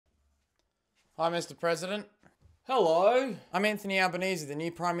Hi, Mr. President. Hello. I'm Anthony Albanese, the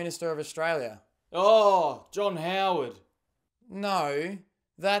new Prime Minister of Australia. Oh, John Howard. No,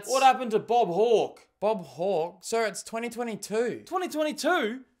 that's... What happened to Bob Hawke? Bob Hawke? Sir, it's 2022.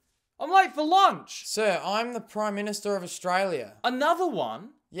 2022? I'm late for lunch. Sir, I'm the Prime Minister of Australia. Another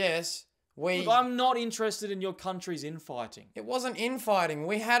one? Yes, Look, I'm not interested in your country's infighting. It wasn't infighting.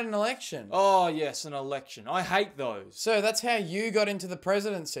 We had an election. Oh, yes, an election. I hate those. Sir, that's how you got into the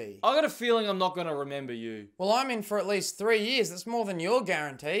presidency. I got a feeling I'm not going to remember you. Well, I'm in for at least 3 years. That's more than you're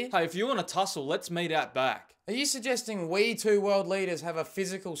guaranteed. Hey, if you want to tussle, let's meet out back. Are you suggesting we two world leaders have a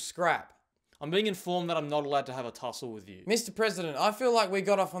physical scrap? I'm being informed that I'm not allowed to have a tussle with you. Mr. President, I feel like we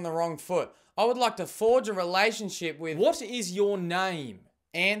got off on the wrong foot. I would like to forge a relationship with... What is your name?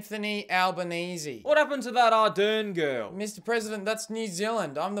 Anthony Albanese. What happened to that Ardern girl? Mr. President, that's New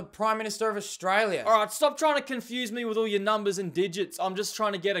Zealand. I'm the Prime Minister of Australia. Alright, stop trying to confuse me with all your numbers and digits. I'm just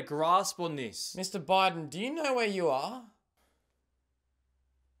trying to get a grasp on this. Mr. Biden, do you know where you are?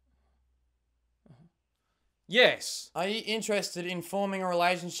 Yes. Are you interested in forming a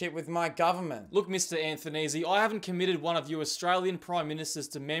relationship with my government? Look, Mr. Anthonese, I haven't committed one of you Australian Prime Ministers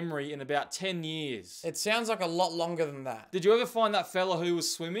to memory in about 10 years. It sounds like a lot longer than that. Did you ever find that fella who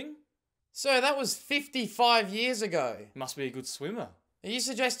was swimming? Sir, that was 55 years ago. Must be a good swimmer. Are you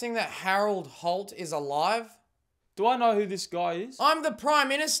suggesting that Harold Holt is alive? Do I know who this guy is? I'm the Prime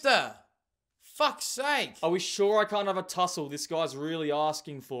Minister! Fuck's sake. Are we sure I can't have a tussle? This guy's really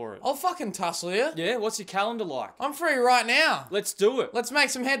asking for it. I'll fucking tussle you. Yeah? What's your calendar like? I'm free right now. Let's do it. Let's make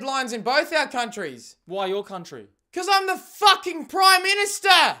some headlines in both our countries. Why your country? 'Cause I'm the fucking Prime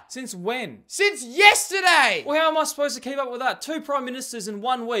Minister! Since when? Since yesterday! Well, how am I supposed to keep up with that? 2 Prime Ministers in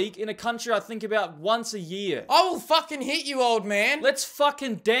 1 week in a country I think about once a year. I will fucking hit you, old man. Let's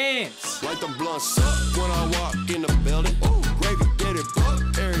fucking dance. Light the blunts up when I walk in the building. Ooh, gravy get it buck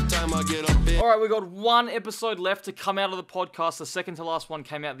every time I get up in. Alright, we got 1 episode left to come out of the podcast. The second to last one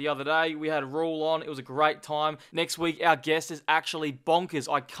came out the other day. We had Rule on. It was a great time. Next week, our guest is actually bonkers.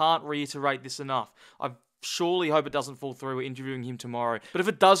 I can't reiterate this enough. I surely hope it doesn't fall through. We're interviewing him tomorrow. But if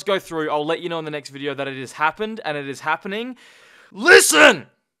it does go through, I'll let you know in the next video that it has happened and it is happening. Listen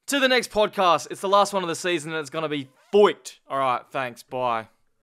to the next podcast. It's the last one of the season and it's going to be foiked. Alright, thanks. Bye.